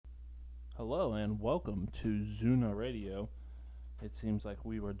Hello and welcome to Zuna Radio. It seems like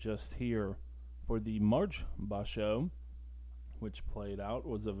we were just here for the March Basho, which played out,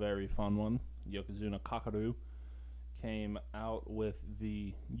 was a very fun one. Yokozuna Kakaru came out with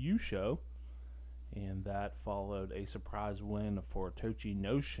the Yusho, and that followed a surprise win for Tochi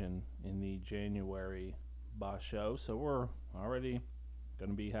Notion in the January Basho. So we're already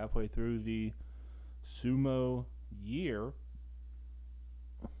going to be halfway through the sumo year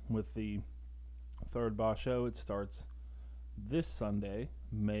with the third Basho. It starts this Sunday,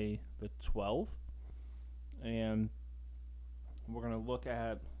 May the 12th, and we're going to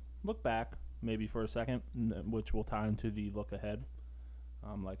look back maybe for a second, which will tie into the look ahead.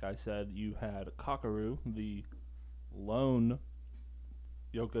 Like I said, you had Kakaru, the lone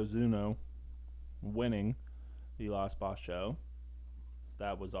Yokozuna, winning the last Basho. So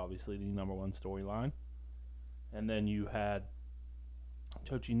that was obviously the number one storyline. And then you had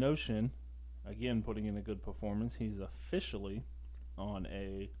Tochi Notion, again, putting in a good performance. He's officially on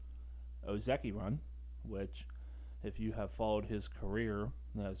a Ozeki run, which, if you have followed his career,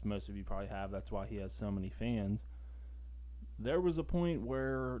 as most of you probably have, that's why he has so many fans. There was a point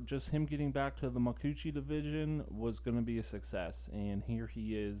where just him getting back to the Makuuchi division was going to be a success, and here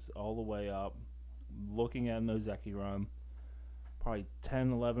he is all the way up, looking at an Ozeki run, probably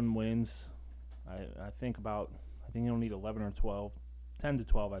 10, 11 wins. I think he'll need 11 or 12, 10 to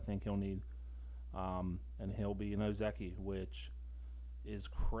 12 I think he'll need, and he'll be an Ozeki, which is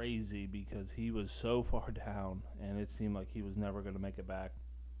crazy because he was so far down, and it seemed like he was never going to make it back.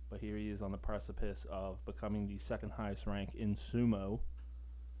 But here he is on the precipice of becoming the second highest rank in sumo.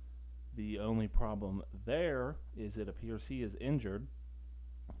 The only problem there is it appears he is injured,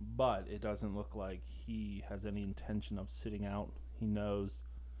 but it doesn't look like he has any intention of sitting out. He knows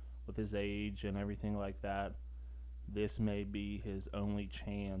with his age and everything like that, this may be his only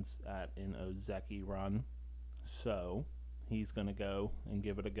chance at an Ozeki run. So he's going to go and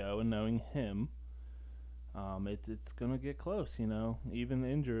give it a go, and knowing him, it's going to get close, Even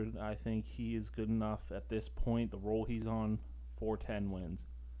injured, I think he is good enough at this point, the role he's on, for 10 wins.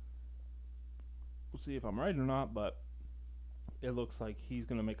 We'll see if I'm right or not, but it looks like he's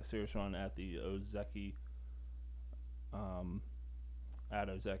going to make a serious run at the Ozeki,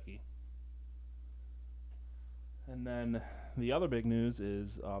 And then the other big news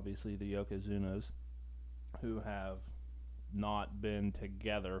is obviously the Yokozunas, who have not been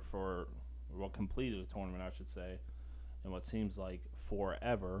together completed a tournament, I should say, in what seems like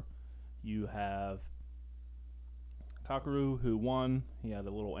forever. You have Kakaru, who won. He had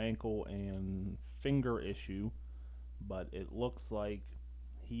a little ankle and finger issue, but it looks like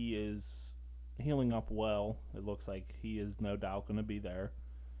he is healing up well. It looks like he is no doubt going to be there.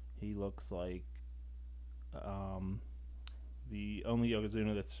 He looks like the only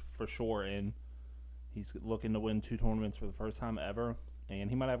Yokozuna that's for sure in. He's looking to win 2 tournaments for the first time ever, and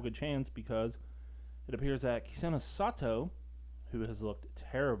he might have a good chance because it appears that Kisena Sato, who has looked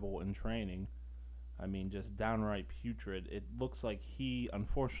terrible in training, just downright putrid, it looks like he,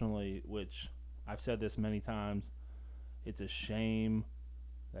 unfortunately, which I've said this many times, it's a shame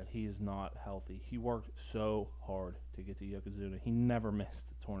that he is not healthy. He worked so hard to get to Yokozuna. He never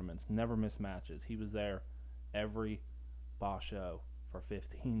missed tournaments, never missed matches. He was there every Basho for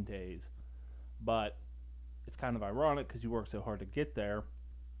 15 days. But it's kind of ironic because you work so hard to get there,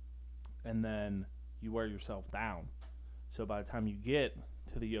 and then you wear yourself down. So by the time you get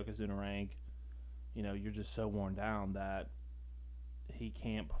to the Yokozuna rank, you're just so worn down that he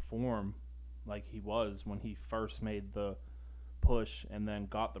can't perform like he was when he first made the push and then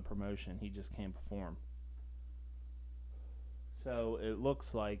got the promotion. He just can't perform. So it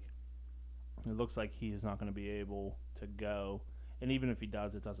looks like he is not going to be able to go. And even if he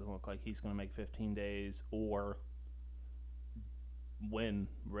does, it doesn't look like he's going to make 15 days or win,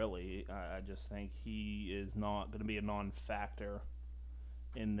 really. I just think he is not going to be a non-factor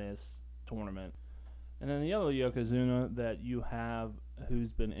in this tournament. And then the other Yokozuna that you have who's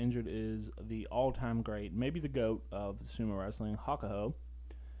been injured is the all-time great, maybe the GOAT of sumo wrestling, Hakuho.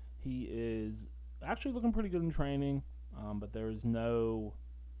 He is actually looking pretty good in training, but there is no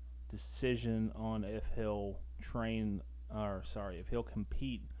decision on if he'll if he'll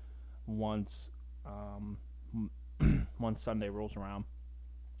compete once once Sunday rolls around.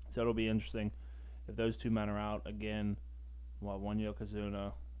 So it'll be interesting if those two men are out again. One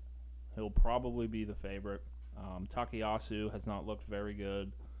Yokozuna, he'll probably be the favorite. Takayasu has not looked very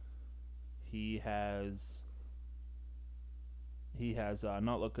good. He has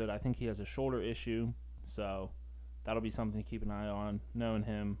not looked good. I think he has a shoulder issue, so that'll be something to keep an eye on. Knowing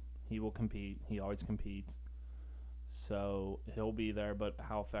him, he will compete. He always competes. So he'll be there, but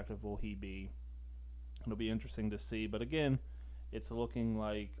how effective will he be? It'll be interesting to see. But again, it's looking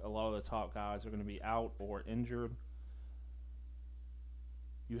like a lot of the top guys are going to be out or injured.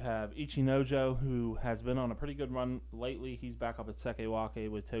 You have Ichinojo, who has been on a pretty good run lately. He's back up at Sekewake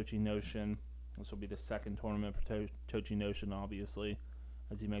with Tochinoshin. This will be the second tournament for Tochinoshin, obviously,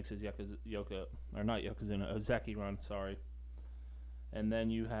 as he makes his Ozeki run, sorry. And then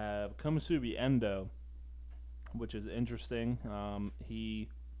you have Komusubi Endo, which is interesting. He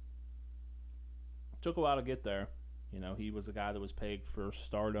took a while to get there. You know, he was a guy that was pegged for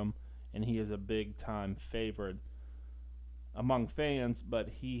stardom, and he is a big-time favorite among fans, but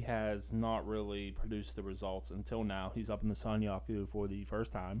he has not really produced the results until now. He's up in the Sanyaku for the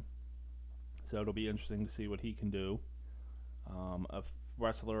first time, so it'll be interesting to see what he can do. A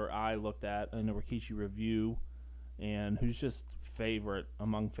wrestler I looked at in the Rikishi review, and who's just favorite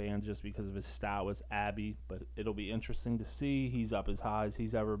among fans just because of his style, is Abby, but it'll be interesting to see. He's up as high as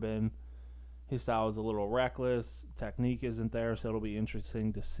he's ever been. His style is a little reckless. Technique isn't there, so it'll be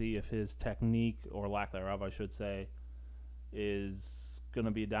interesting to see if his technique, or lack thereof, I should say, is going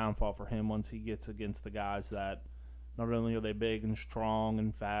to be a downfall for him once he gets against the guys that not only are they big and strong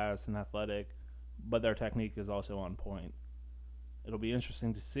and fast and athletic, but their technique is also on point. It'll be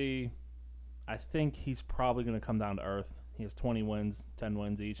interesting to see. I think he's probably going to come down to earth. He has 20 wins, 10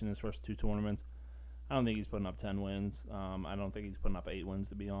 wins each in his first two tournaments. I don't think he's putting up 10 wins. I don't think he's putting up 8 wins,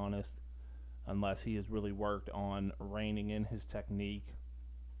 to be honest, unless he has really worked on reining in his technique,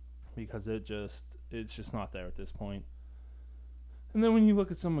 because it's just not there at this point. And then when you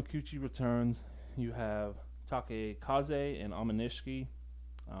look at some Makuuchi returns, you have Takekaze and Amanishiki.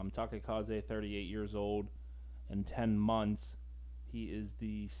 Takekaze, 38 years old and 10 months. He is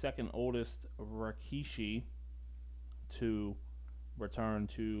the second oldest Rikishi to return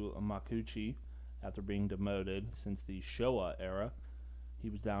to Makuuchi after being demoted since the Showa era. He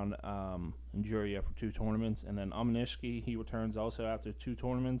was down in Juria for 2 tournaments. And then Amanishiki, he returns also after 2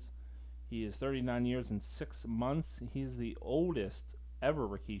 tournaments. He is 39 years and 6 months. He's the oldest ever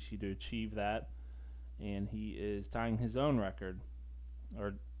Rikishi to achieve that, and he is tying his own record,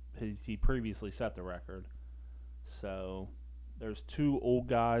 or he previously set the record. So there's 2 old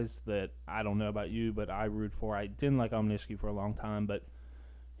guys that I don't know about you, but I root for. I didn't like Amanishiki for a long time, but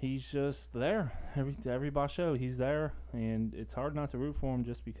he's just there. Every Basho, he's there, and it's hard not to root for him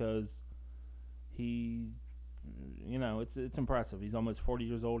just because he, you know, it's impressive. He's almost 40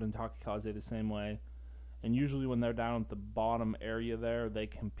 years old, and Takekaze the same way. And usually when they're down at the bottom area there, they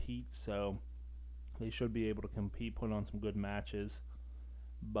compete, so they should be able to compete, put on some good matches.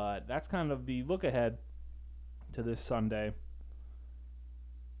 But that's kind of the look ahead to this Sunday.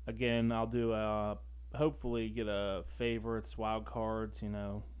 Again, I'll do hopefully get a favorites, wild cards, you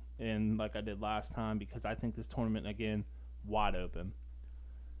know, and like I did last time, because I think this tournament, again, wide open.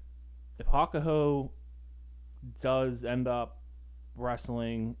 If Hakuho does end up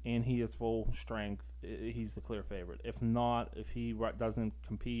wrestling and he is full strength, he's the clear favorite. If not, if he doesn't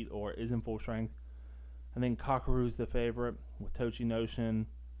compete or isn't full strength, I think Kakeru's the favorite with Tochinoshin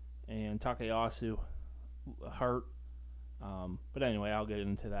and Takayasu hurt. But anyway, I'll get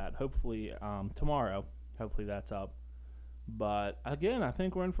into that hopefully tomorrow. Hopefully that's up. But again, I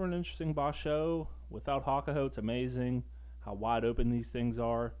think we're in for an interesting Basho. Without Hakuho, it's amazing how wide open these things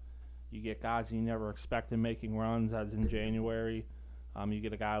are. You get guys you never expected making runs, as in January. You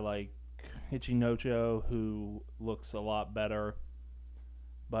get a guy like Ichinojo who looks a lot better.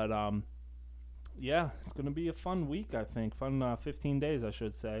 But yeah, it's going to be a fun week, I think. Fun 15 days, I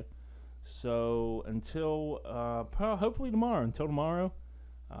should say. So until hopefully tomorrow. Until tomorrow,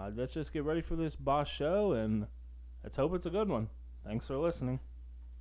 let's just get ready for this Basho, and let's hope it's a good one. Thanks for listening.